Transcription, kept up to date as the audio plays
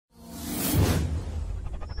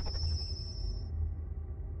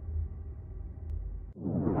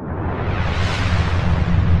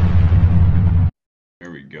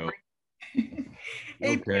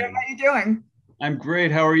Hey, Peter, Okay. how you doing? I'm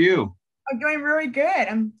great. How are you? I'm doing really good.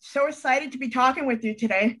 I'm so excited to be talking with you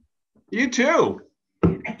today. You too.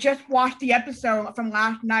 I just watched the episode from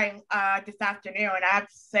last night, this afternoon, and I have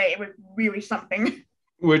to say it was really something.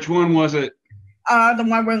 Which one was it? The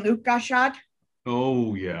one where Luke got shot.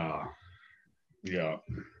 Oh, yeah. Yeah.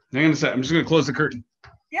 Hang on a sec. I'm just going to close the curtain.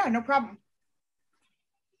 Yeah, no problem.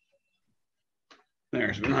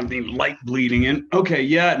 There's not any light bleeding in. Okay.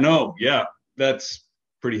 Yeah. No. Yeah. That's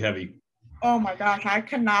pretty heavy. Oh my gosh, I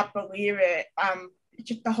cannot believe it.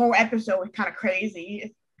 Just the whole episode was kind of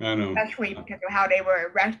crazy, I know. especially because of how they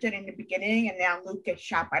were arrested in the beginning, and now Luke gets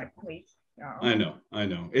shot by the police. So I know. I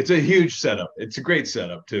know. It's a huge setup. It's a great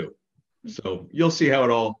setup, too. So you'll see how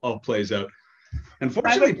it all plays out. I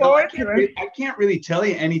Unfortunately, look Bill, forward to it. I can't really tell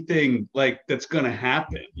you anything like that's going to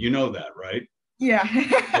happen. You know that, right? Yeah,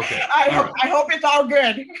 Okay. I All hope right. I hope it's all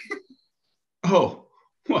good. Oh,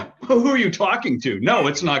 what? Who are you talking to? No,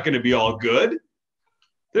 it's not going to be all good.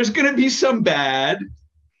 There's going to be some bad.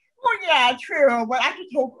 Well, yeah, true, but I just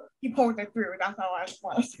hope he pulls it through. That's all I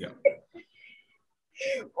want to say. Yeah.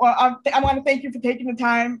 Well, I want to thank you for taking the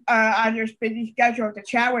time on your busy schedule to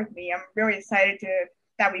chat with me. I'm really excited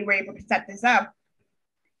that we were able to set this up.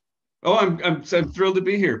 Oh, I'm thrilled to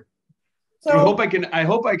be here. So, I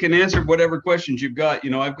hope I can answer whatever questions you've got.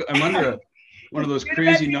 I'm under one of those do the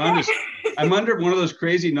best crazy you non can. I'm under one of those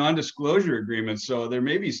crazy non-disclosure agreements. So there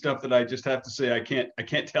may be stuff that I just have to say I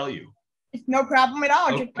can't tell you. It's no problem at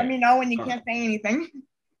all. Just let Okay. me know when you All can't right. say anything.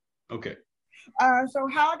 Okay. So,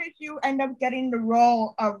 how did you end up getting the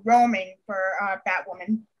role of Roman for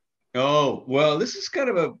Batwoman? Oh, well, this is kind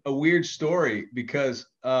of a weird story because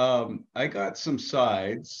I got some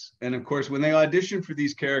sides, and of course, when they audition for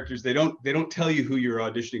these characters, they don't tell you who you're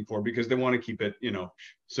auditioning for because they want to keep it,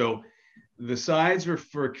 So the sides were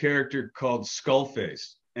for a character called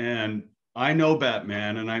Skullface, and I know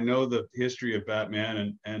Batman, and I know the history of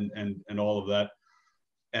Batman and all of that,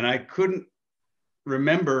 and I couldn't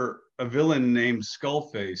remember a villain named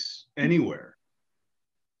Skullface anywhere.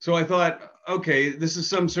 So I thought, okay, this is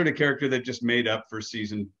some sort of character that just made up for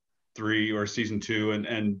season 3 or season 2,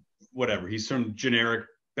 and whatever. He's some generic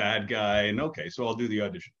bad guy, and okay, so I'll do the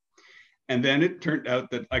audition. And then it turned out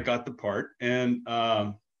that I got the part, and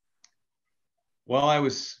while I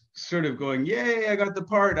was sort of going, "Yay, I got the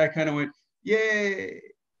part," I kind of went, "Yay!"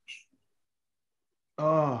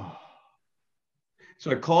 Oh, so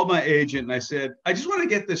I called my agent and I said, "I just want to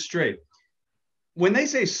get this straight. When they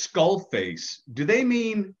say skull face, do they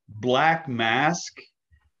mean black mask?"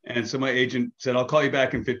 And so my agent said, "I'll call you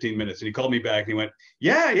back in 15 minutes." And he called me back and he went,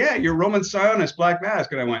 "Yeah, yeah, you're Roman Sionis, black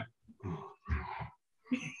mask." And I went, oh.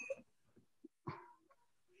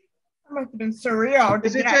 That must have been surreal.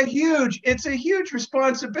 It's a huge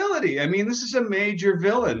responsibility. I mean, this is a major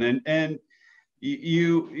villain, and and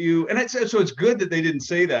it's good that they didn't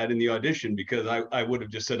say that in the audition, because I would have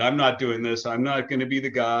just said, "I'm not doing this. I'm not going to be the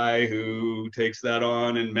guy who takes that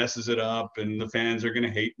on and messes it up, and the fans are going to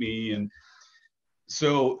hate me." And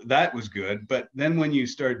so that was good. But then when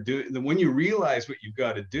when you realize what you've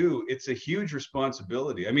got to do, it's a huge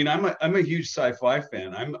responsibility. I mean, I'm a huge sci-fi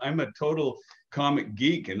fan. I'm a total comic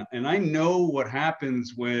geek, and I know what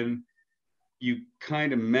happens when you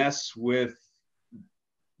kind of mess with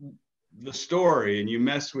the story and you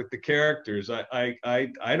mess with the characters. I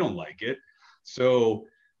don't like it. So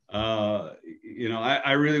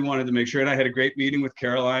I really wanted to make sure, and I had a great meeting with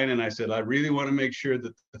Caroline, and I said, I really want to make sure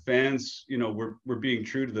that the fans, we're being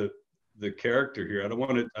true to the character here. I don't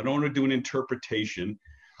want to do an interpretation.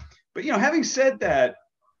 But having said that,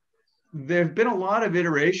 there have been a lot of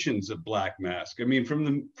iterations of Black Mask. I mean,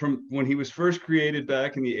 from when he was first created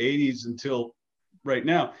back in the 80s until right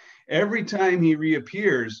now, every time he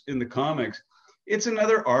reappears in the comics, it's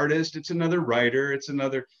another artist, it's another writer, it's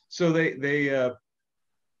another. So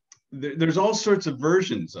there's all sorts of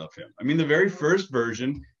versions of him. I mean, the very first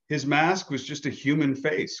version, his mask was just a human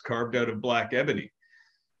face carved out of black ebony,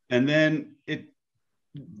 and then it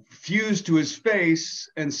fused to his face.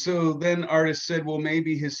 And so then artists said, well,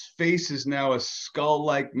 maybe his face is now a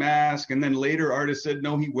skull-like mask. And then later artists said,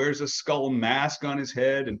 no, he wears a skull mask on his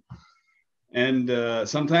head. And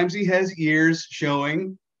sometimes he has ears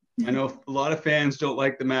showing. I know a lot of fans don't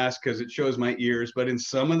like the mask because it shows my ears, but in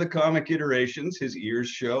some of the comic iterations, his ears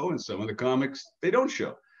show, and some of the comics, they don't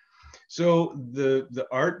show. So the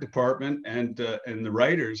art department and the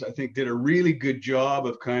writers, I think, did a really good job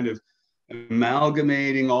of kind of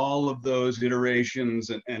amalgamating all of those iterations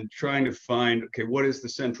and trying to find, okay, what is the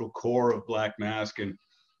central core of Black Mask and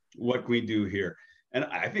what can we do here? And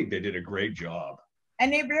I think they did a great job.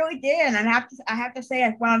 And they really did. And I have to say,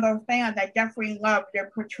 it's one of those fans I definitely loved their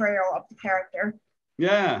portrayal of the character.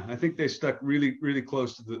 Yeah, I think they stuck really, really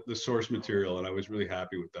close to the source material, and I was really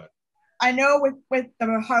happy with that. I know with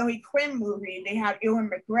the Harley Quinn movie, they had Ewan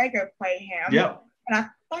McGregor play him. Yeah. And I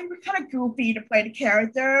thought you were kind of goofy to play the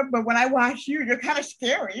character, but when I watch you, you're kind of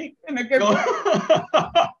scary in a good way.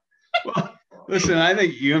 Well, listen, I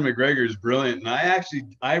think Ewan McGregor is brilliant,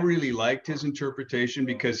 and I really liked his interpretation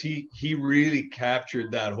because he really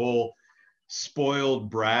captured that whole spoiled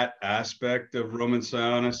brat aspect of Roman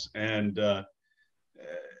Sionis, and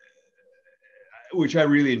which I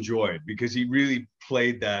really enjoyed because he really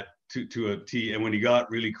played that to a T. And when he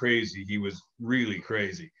got really crazy, he was really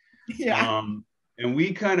crazy. Yeah. And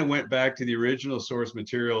we kind of went back to the original source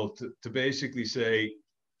material to basically say,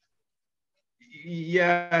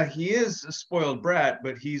 yeah, he is a spoiled brat,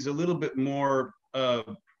 but he's a little bit more,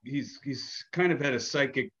 he's kind of had a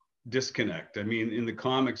psychic disconnect. I mean, in the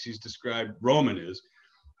comics, Roman is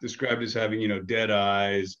described as having, dead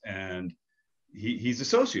eyes, and he's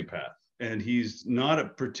a sociopath. And he's not a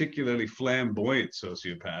particularly flamboyant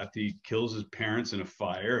sociopath. He kills his parents in a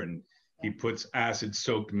fire, and he puts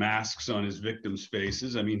acid-soaked masks on his victims'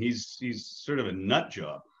 faces. I mean, he's sort of a nut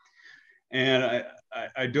job. And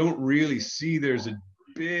I don't really see there's a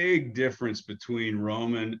big difference between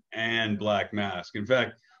Roman and Black Mask. In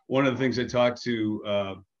fact, one of the things I talked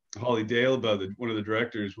to Holly Dale about, one of the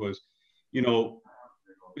directors, was,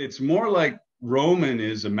 it's more like Roman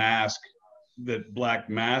is a mask that Black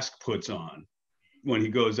Mask puts on when he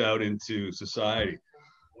goes out into society.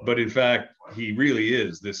 But in fact, he really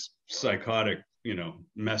is this psychotic,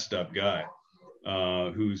 messed up guy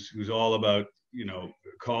who's all about,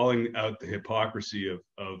 calling out the hypocrisy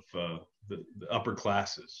of the upper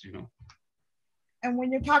classes, And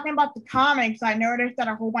when you're talking about the comics, I noticed that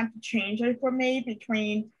a whole bunch of changes were made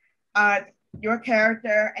between your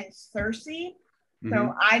character and Cersei.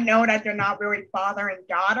 So I know that they're not really father and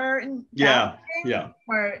daughter in yeah,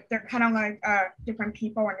 where they're kind of like different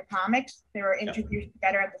people in the comics. They were introduced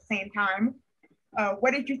together at the same time.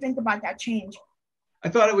 What did you think about that change? I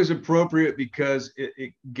thought it was appropriate because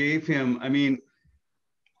it gave him, I mean,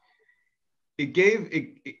 it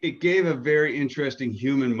gave a very interesting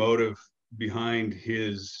human motive behind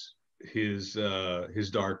his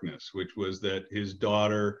darkness, which was that his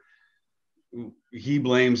daughter, he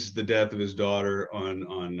blames the death of his daughter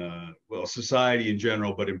on society in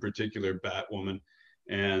general, but in particular Batwoman.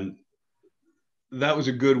 And that was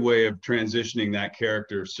a good way of transitioning that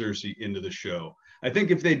character of Cersei into the show. I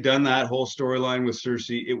think if they'd done that whole storyline with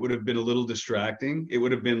Cersei, it would have been a little distracting. It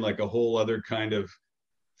would have been like a whole other kind of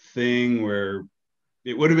thing where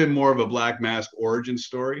it would have been more of a Black Mask origin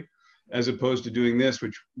story, as opposed to doing this,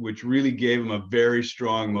 which really gave him a very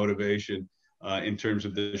strong motivation in terms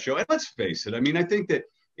of the show. And let's face it, I mean, I think that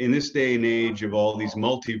in this day and age of all these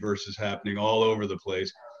multiverses happening all over the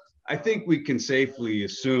place, I think we can safely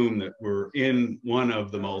assume that we're in one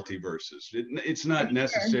of the multiverses. It's not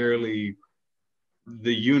necessarily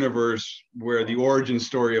the universe where the origin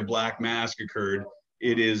story of Black Mask occurred.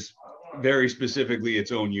 It is very specifically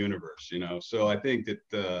its own universe, So I think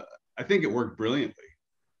that I think it worked brilliantly.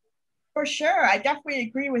 For sure, I definitely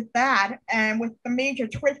agree with that. And with the major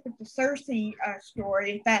twist with the Cersei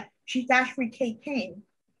story, that she's actually Kate Kane.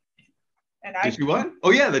 And Is she what?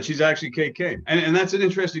 Oh yeah, that she's actually Kate Kane, and that's an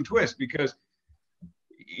interesting twist because,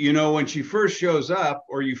 when she first shows up,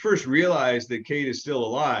 or you first realize that Kate is still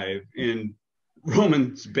alive in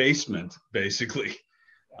Roman's basement, basically,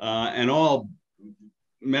 and all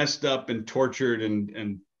messed up and tortured,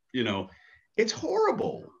 and it's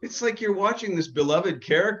horrible. It's like you're watching this beloved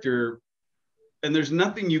character and there's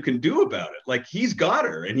nothing you can do about it. Like, he's got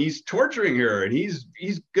her and he's torturing her and he's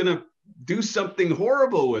gonna do something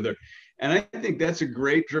horrible with her. And I think that's a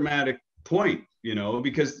great dramatic point,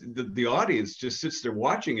 because the audience just sits there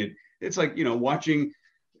watching it. It's like, watching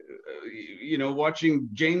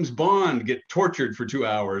James Bond get tortured for 2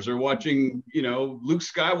 hours, or watching, Luke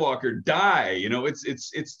Skywalker die.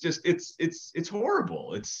 It's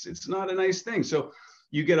horrible. It's not a nice thing. So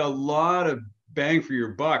you get a lot of bang for your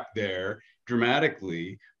buck there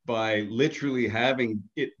dramatically by literally having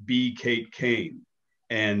it be Kate Kane,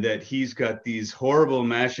 and that he's got these horrible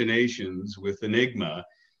machinations with Enigma,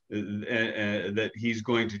 that he's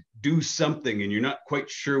going to do something and you're not quite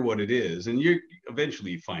sure what it is, and you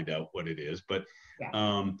eventually find out what it is. But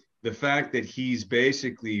the fact that he's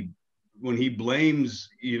basically, when he blames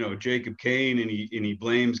Jacob Kane, and he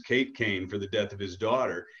blames Kate Kane for the death of his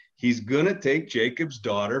daughter, he's gonna take Jacob's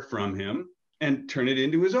daughter from him and turn it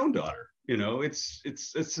into his own daughter.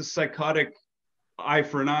 It's a psychotic eye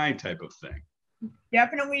for an eye type of thing.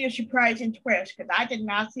 Definitely a surprising twist, because I did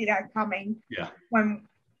not see that coming. Yeah. When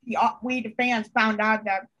we the fans found out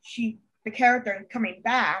that she the character is coming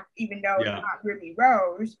back, even though it's not really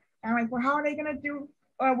Rose. And I'm like, well, how are they gonna do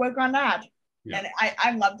work on that? Yeah. And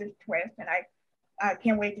I love this twist, and I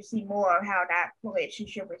can't wait to see more of how that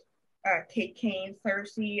relationship with Kate Kane,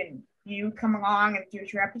 Cersei, and you come along in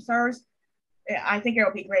future episodes. I think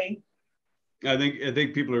it'll be great. I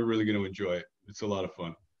think people are really going to enjoy it. It's a lot of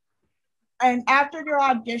fun. And after your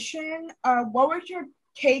audition, what was your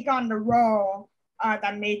take on the role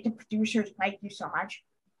that made the producers like you so much?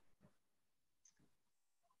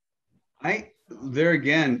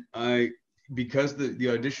 Because the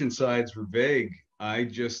audition sides were vague, I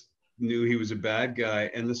just knew he was a bad guy,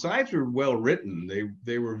 and the sides were well written.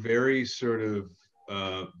 They were very sort of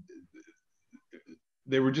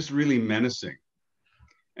they were just really menacing,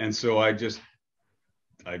 and so I did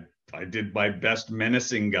my best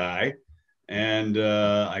menacing guy, and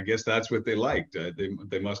I guess that's what they liked.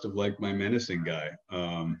 They must have liked my menacing guy.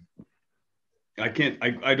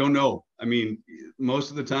 I don't know. I mean, most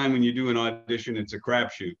of the time when you do an audition, it's a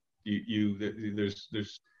crapshoot.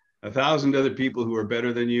 There's 1,000 other people who are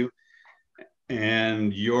better than you,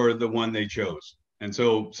 and you're the one they chose. And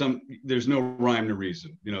so there's no rhyme to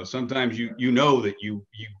reason. You know, sometimes you know that you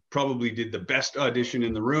probably did the best audition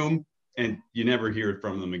in the room, and you never hear it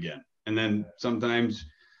from them again. And then sometimes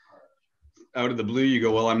out of the blue, you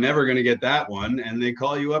go, well, I'm never going to get that one. And they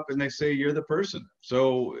call you up and they say, you're the person.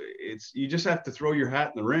 So you just have to throw your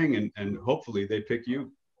hat in the ring, and hopefully they pick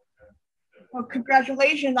you. Well,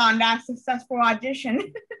 congratulations on that successful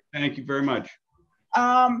audition. Thank you very much.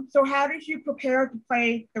 So how did you prepare to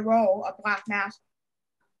play the role of Black Mask?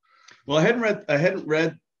 Well, I hadn't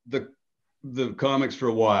read the comics for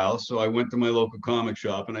a while. So I went to my local comic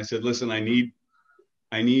shop and I said, listen, I need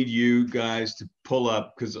you guys to pull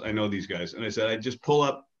up, because I know these guys. And I said, I just pull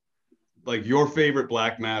up like your favorite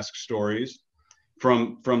Black Mask stories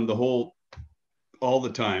from all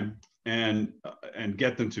the time, and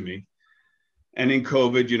get them to me. And in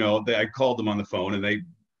COVID, you know, I called them on the phone and they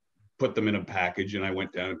put them in a package, and I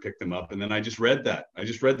went down and picked them up. And then I just read that. I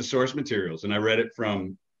just read the source materials, and I read it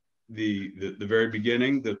from the very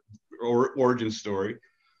beginning, the origin story,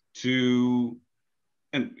 to,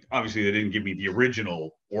 and obviously they didn't give me the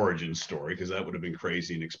original origin story because that would have been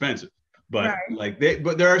crazy and expensive. But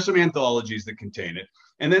but there are some anthologies that contain it.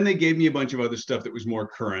 And then they gave me a bunch of other stuff that was more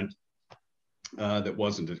current, that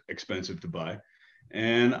wasn't expensive to buy.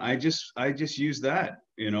 And I just used that,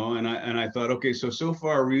 you know, and I thought, okay, so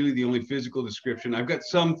far, really the only physical description, I've got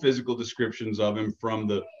some physical descriptions of him from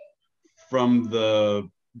the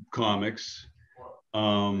comics.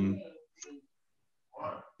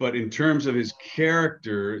 But in terms of his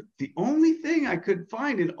character, the only thing I could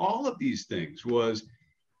find in all of these things was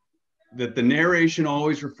that the narration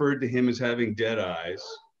always referred to him as having dead eyes.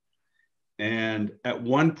 And at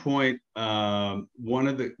one point, one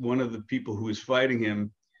of the people who was fighting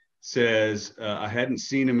him says, I hadn't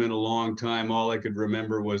seen him in a long time. All I could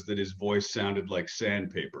remember was that his voice sounded like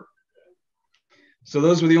sandpaper. So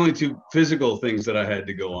those were the only two physical things that I had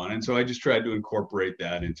to go on. And so I just tried to incorporate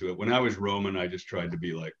that into it. When I was Roman, I just tried to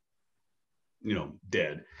be like, you know,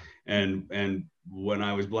 dead. And when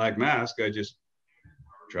I was Black Mask, I just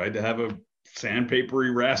tried to have a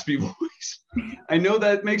sandpapery, raspy voice. I know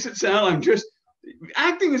that makes it sound,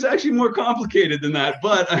 acting is actually more complicated than that,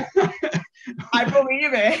 but I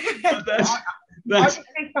believe it. That's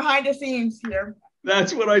behind the scenes here.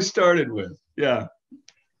 That's what I started with. Yeah.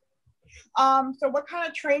 So what kind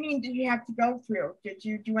of training did you have to go through? Did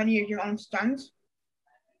you do any of your own stunts?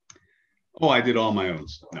 Oh, I did all my own.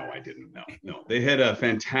 No, I didn't. No. They've got a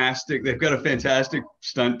fantastic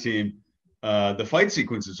stunt team. The fight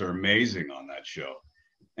sequences are amazing on that show.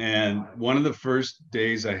 And one of the first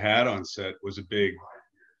days I had on set was a big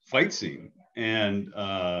fight scene. And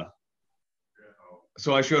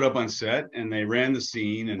so I showed up on set and they ran the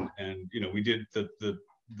scene and you know, we did the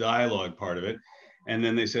dialogue part of it. And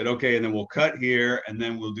then they said, okay, and then we'll cut here and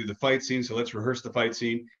then we'll do the fight scene. So let's rehearse the fight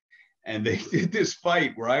scene. And they did this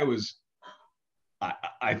fight where I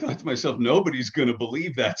thought to myself, nobody's going to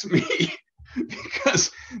believe that's me.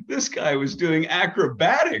 Because this guy was doing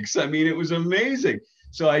acrobatics. I mean, it was amazing.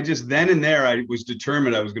 So I just then and there, I was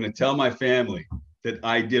determined I was going to tell my family that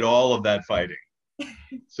I did all of that fighting.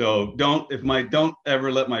 So don't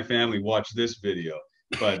ever let my family watch this video.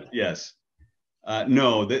 But yes,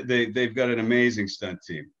 no, they've got an amazing stunt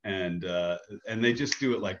team, and they just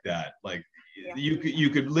do it like that. Like you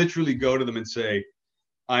could literally go to them and say,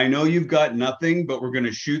 I know you've got nothing, but we're going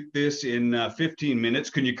to shoot this in 15 minutes.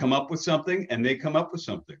 Can you come up with something? And they come up with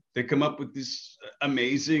something. They come up with this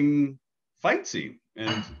amazing fight scene.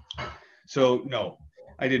 And so, no,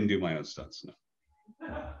 I didn't do my own stunts. No.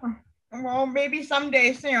 Well, maybe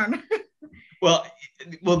someday soon. Well,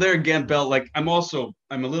 there again, Bell. Like I'm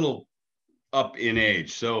a little up in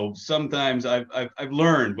age, so sometimes I've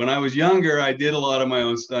learned. When I was younger, I did a lot of my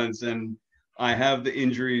own stunts, and I have the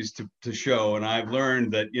injuries to show. And I've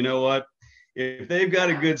learned that, you know what, if they've got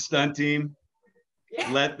a good stunt team,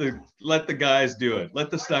 let the guys do it.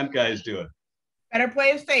 Let the stunt guys do it. Better play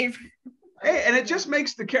it safe. Hey, and it just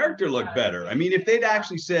makes the character look better. I mean, if they'd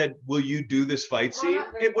actually said, "Will you do this fight scene?"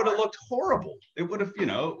 it would have looked horrible. It would have,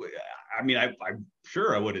 I mean, I'm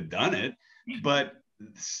sure I would have done it, but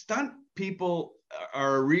stunt people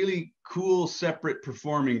are a really cool, separate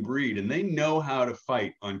performing breed, and they know how to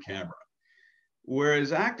fight on camera.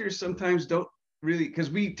 Whereas actors sometimes don't really, because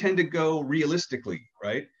we tend to go realistically,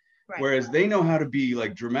 right? Whereas they know how to be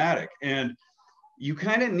like dramatic. And you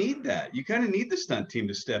kind of need that. You kind of need the stunt team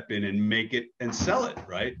to step in and make it and sell it,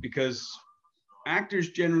 right? Because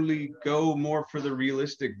actors generally go more for the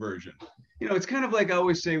realistic version. It's kind of like I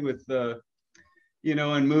always say with,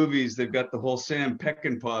 in movies, they've got the whole Sam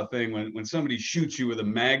Peckinpah thing. When somebody shoots you with a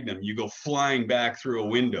magnum, you go flying back through a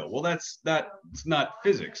window. Well, that's not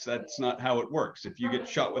physics. That's not how it works. If you get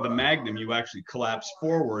shot with a magnum, you actually collapse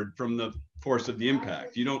forward from the force of the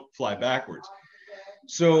impact. You don't fly backwards.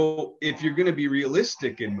 So if you're going to be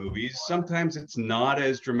realistic in movies, sometimes it's not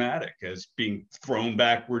as dramatic as being thrown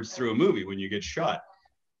backwards through a movie when you get shot.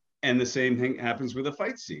 And the same thing happens with a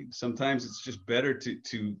fight scene. Sometimes it's just better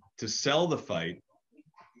to sell the fight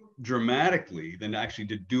dramatically than actually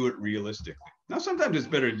to do it realistically. Now, sometimes it's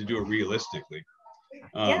better to do it realistically.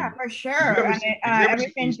 Yeah, for sure. Did you ever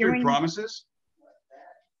see Eastern Promises?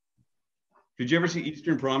 Did you ever see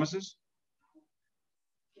Eastern Promises?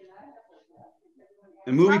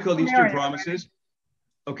 A movie called Eastern Promises.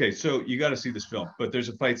 Okay, so you got to see this film, but there's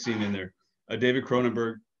a fight scene in there. David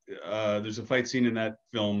Cronenberg, there's a fight scene in that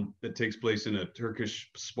film that takes place in a Turkish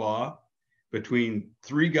spa between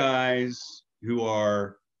three guys who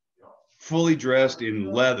are fully dressed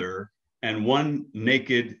in leather and one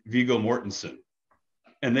naked Viggo Mortensen.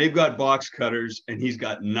 And they've got box cutters and he's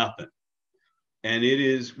got nothing. And it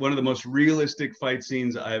is one of the most realistic fight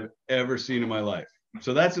scenes I've ever seen in my life.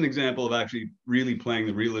 So that's an example of actually really playing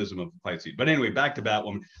the realism of the fight scene. But anyway, back to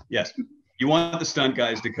Batwoman. Yes, you want the stunt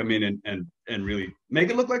guys to come in and really make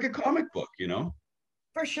it look like a comic book,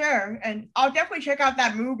 For sure. And I'll definitely check out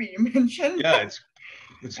that movie you mentioned. Yeah,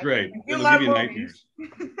 it's great. It'll give you nightmares.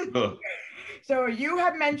 So you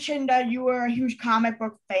have mentioned that you were a huge comic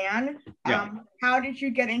book fan. Yeah. How did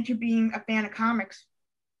you get into being a fan of comics?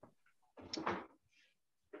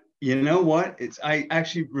 You know what? I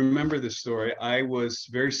actually remember this story. I was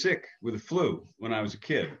very sick with the flu when I was a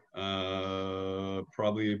kid,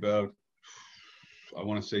 probably about, I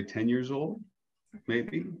want to say 10 years old,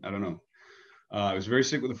 maybe. I don't know. I was very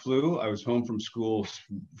sick with the flu. I was home from school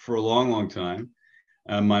for a long, long time.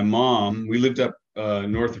 My mom, we lived up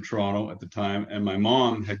north of Toronto at the time, and my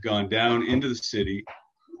mom had gone down into the city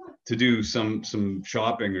to do some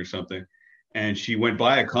shopping or something. And she went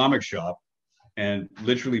by a comic shop and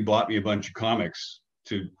literally bought me a bunch of comics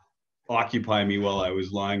to occupy me while I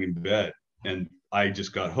was lying in bed. And I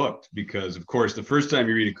just got hooked because, of course, the first time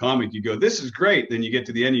you read a comic, you go, this is great. Then you get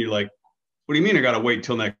to the end and you're like, what do you mean I got to wait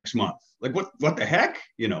till next month? Like, what the heck?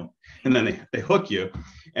 And then they hook you.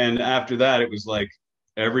 And after that, it was like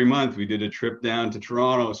every month we did a trip down to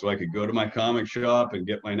Toronto so I could go to my comic shop and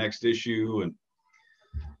get my next issue. And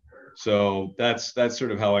so that's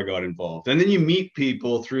sort of how I got involved. And then you meet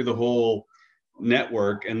people through the whole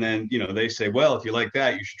network, and then they say, well, if you like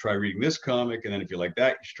that, you should try reading this comic, and then if you like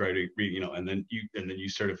that, you should try to read, and then you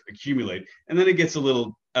sort of accumulate, and then it gets a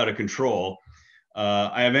little out of control.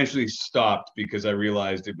 I eventually stopped because I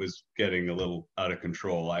realized it was getting a little out of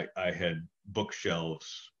control. I had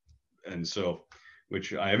bookshelves, and so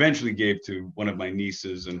which I eventually gave to one of my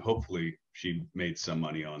nieces, and hopefully she made some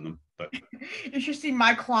money on them. But you should see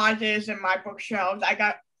my closets and my bookshelves. I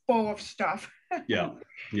got full of stuff. Yeah.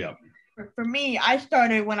 For me, I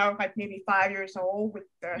started when I was like maybe 5 years old with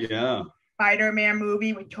the Spider-Man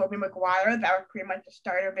movie with Tobey Maguire. That was pretty much the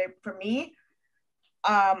start of it for me.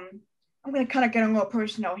 I'm gonna kind of get a little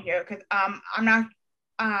personal here because I'm not.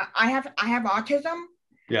 I have autism.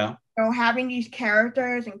 Yeah. So having these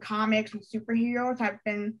characters and comics and superheroes have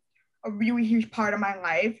been a really huge part of my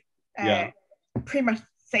life. Pretty much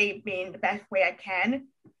saved me in the best way I can.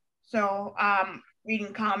 So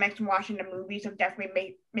reading comics and watching the movies have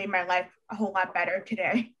definitely made my life a whole lot better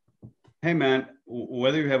today. Hey man,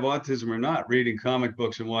 whether you have autism or not, reading comic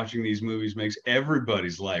books and watching these movies makes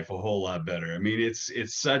everybody's life a whole lot better. I mean, it's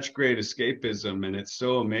such great escapism, and it's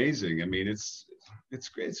so amazing. I mean, it's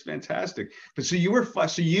great, it's fantastic. But so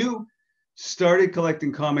you started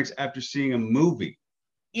collecting comics after seeing a movie.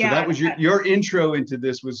 So that was your intro into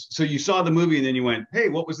this was, so you saw the movie and then you went, hey,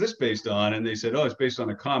 what was this based on? And they said, oh, it's based on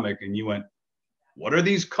a comic. And you went, what are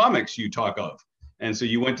these comics you talk of? And so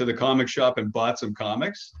you went to the comic shop and bought some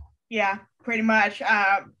comics? Yeah, pretty much.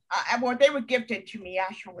 Well, they were gifted to me,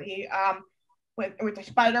 actually, with the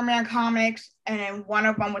Spider-Man comics, and then one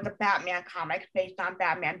of them with the Batman comics based on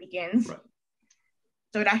Batman Begins. Right.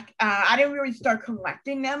 So that I didn't really start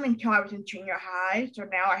collecting them until I was in junior high. So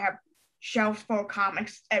now I have shelves full of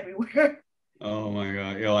comics everywhere. Oh my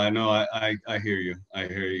God! Yeah, I know. I hear you. I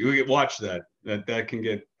hear you. You watch that. That can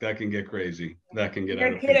get crazy. That can get out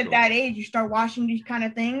of control. You're a kid at that age. You start watching these kind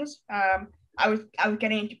of things. I was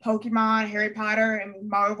getting into Pokemon, Harry Potter, and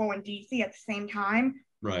Marvel and DC at the same time.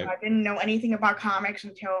 Right. I didn't know anything about comics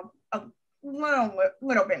until a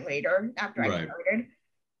little bit later after I started.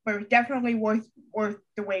 But it was definitely worth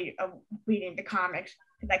the wait of reading the comics,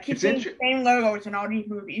 because I keep seeing the same logos in all these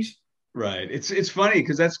movies. Right. It's funny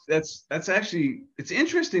because that's actually, it's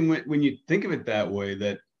interesting when you think of it that way,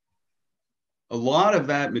 that a lot of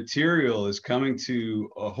that material is coming to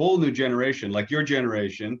a whole new generation. Like your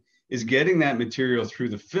generation is getting that material through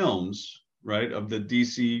the films, right, of the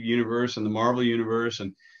DC universe and the Marvel universe,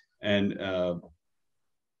 and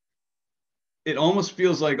it almost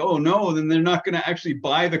feels like, oh no, then they're not going to actually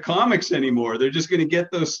buy the comics anymore. They're just going to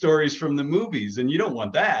get those stories from the movies, and you don't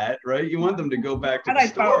want that, right? You want them to go back to the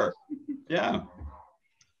store. Yeah.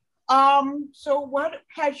 So what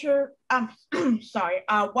has your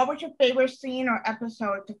what was your favorite scene or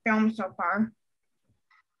episode to film so far?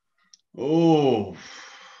 Oh,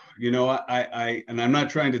 and I'm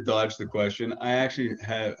not trying to dodge the question. I actually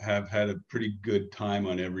have had a pretty good time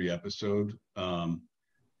on every episode.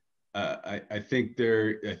 I think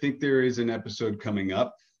there is an episode coming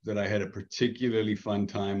up that I had a particularly fun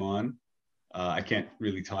time on. I can't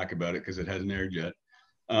really talk about it because it hasn't aired yet.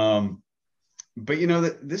 But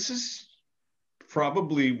this is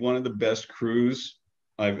probably one of the best crews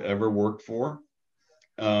I've ever worked for.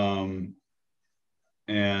 And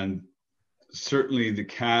certainly the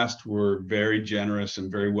cast were very generous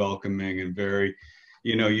and very welcoming and very,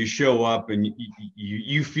 you show up and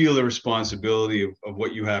you feel the responsibility of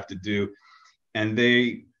what you have to do. And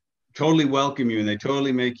they totally welcome you and they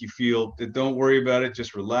totally make you feel that don't worry about it,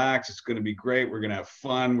 just relax. It's going to be great. We're going to have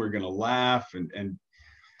fun. We're going to laugh. And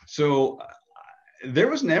so there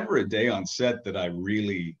was never a day on set that I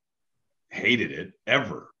really hated it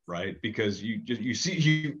ever, right? Because you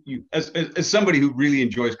see as somebody who really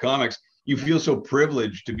enjoys comics, you feel so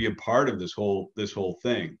privileged to be a part of this whole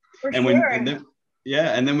thing. And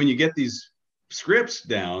then when you get these scripts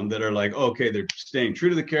down that are like, okay, they're staying true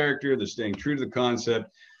to the character, they're staying true to the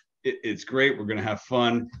concept, it's great, we're going to have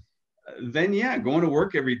fun, then going to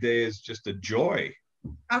work every day is just a joy.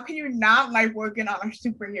 How can you not like working on a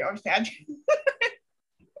superhero set?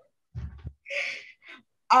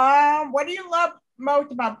 What do you love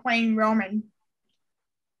most about playing Roman?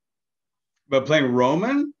 About playing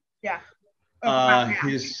Roman? Yeah.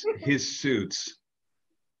 His suits.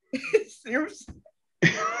 Suits.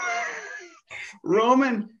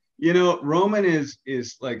 Roman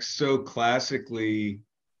is like so classically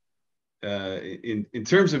in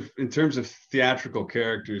terms of theatrical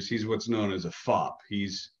characters, he's what's known as a fop.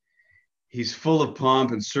 He's full of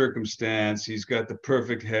pomp and circumstance. He's got the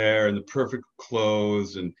perfect hair and the perfect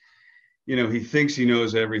clothes, and he thinks he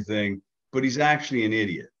knows everything, but he's actually an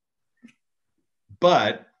idiot.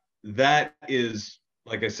 But that is,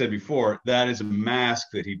 like I said before, that is a mask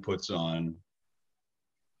that he puts on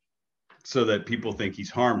so that people think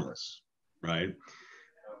he's harmless, right?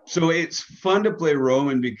 So it's fun to play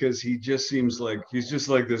Roman because he just seems like he's just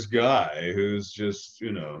like this guy who's just,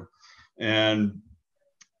 and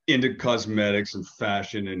into cosmetics and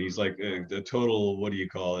fashion, and he's like a total, what do you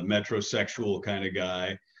call it, metrosexual kind of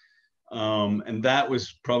guy. And that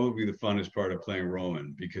was probably the funnest part of playing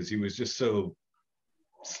Roman, because he was just so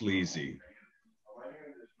sleazy.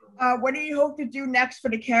 What do you hope to do next for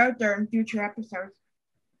the character in future episodes?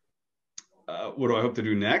 What do I hope to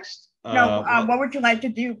do next? What would you like to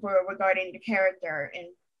do regarding the character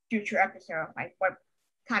in future episodes? Like, what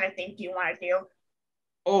kind of things do you want to do?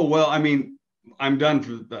 Oh, well, I mean, I'm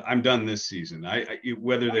done this season.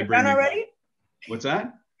 Whether they bring done already? What's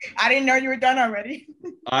that? I didn't know you were done already.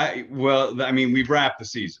 We've wrapped the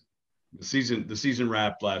season. The season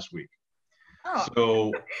wrapped last week.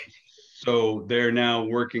 Oh. So they're now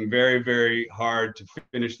working very, very hard to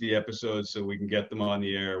finish the episodes so we can get them on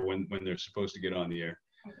the air when they're supposed to get on the air.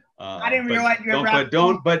 I didn't realize you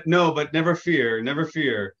were but never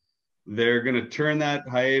fear. They're going to turn that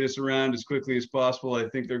hiatus around as quickly as possible. I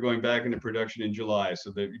think they're going back into production in July,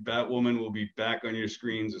 so that Batwoman will be back on your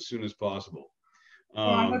screens as soon as possible. Well,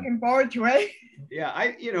 I'm looking forward to it.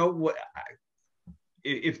 Yeah, you know what,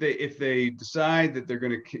 if they decide that they're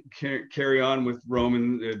going to carry on with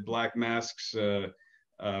Roman Black Mask's,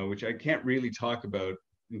 which I can't really talk about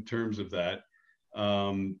in terms of that,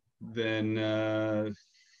 then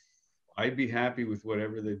I'd be happy with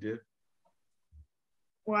whatever they did.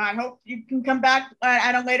 Well, I hope you can come back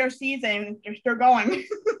at a later season. You're still going.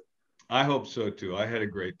 I hope so too. I had a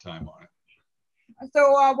great time on it.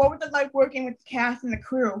 So, what was it like working with the cast and the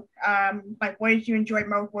crew? Like, what did you enjoy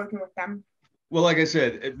most working with them? Well, like I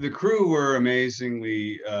said, the crew were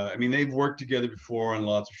amazingly. I mean, they've worked together before on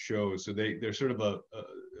lots of shows, so they're sort of a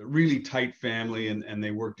really tight family, and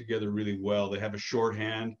they work together really well. They have a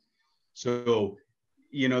shorthand, so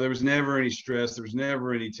you know there was never any stress, there was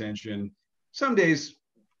never any tension. Some days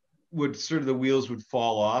would sort of the wheels would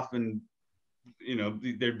fall off, and you know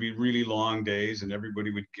there'd be really long days, and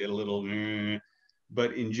everybody would get a little.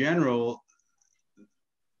 But in general,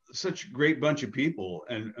 such a great bunch of people,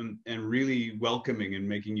 and really welcoming and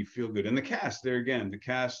making you feel good. And the cast, there again, the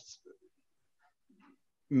cast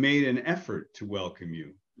made an effort to welcome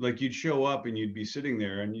you. Like you'd show up and you'd be sitting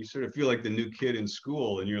there and you sort of feel like the new kid in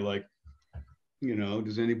school, and you're like, you know,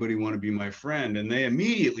 does anybody want to be my friend? And they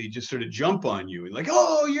immediately just sort of jump on you and like,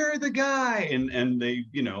 oh, you're the guy. And they,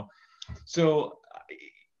 you know, so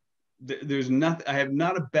there's nothing, I have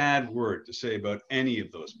not a bad word to say about any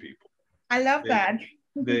of those people. I love that.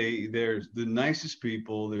 They're the nicest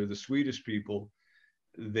people. They're the sweetest people.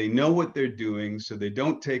 They know what they're doing, so they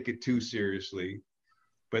don't take it too seriously,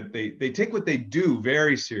 but they take what they do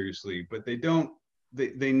very seriously, but they don't,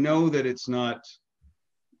 they know that it's not,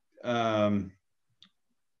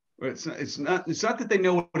 it's not that they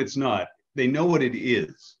know what it's not, they know what it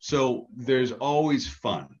is. So there's always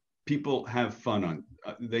fun. People have fun on,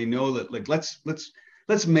 they know that like,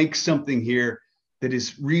 let's make something here that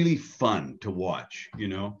is really fun to watch, you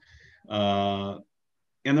know?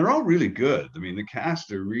 And they're all really good. I mean, the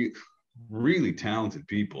cast are really talented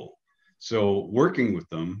people. So working with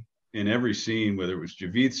them in every scene, whether it was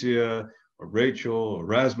Javicia or Rachel or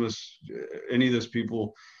Rasmus, any of those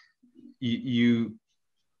people, you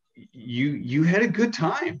had a good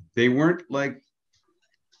time. They weren't like,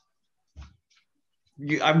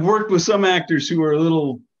 I've worked with some actors who are a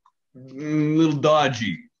little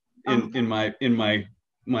dodgy in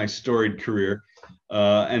my storied career,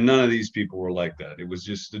 and none of these people were like that. It was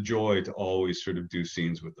just a joy to always sort of do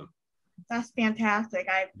scenes with them. That's fantastic.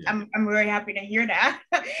 I'm really happy to hear that.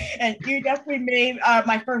 And you definitely made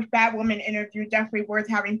my first Batwoman interview definitely worth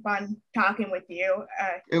having fun talking with you.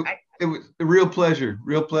 It was a real pleasure.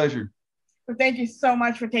 Well, thank you so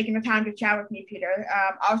much for taking the time to chat with me, Peter.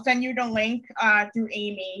 I'll send you the link through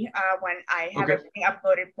Amy when I have everything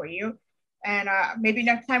uploaded for you. And maybe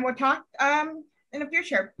next time we'll talk in the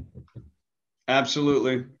future.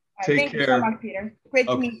 Absolutely. Take care. Thank you so much, Peter. Great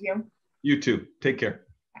to meet you. You too. Take care.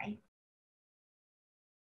 Bye.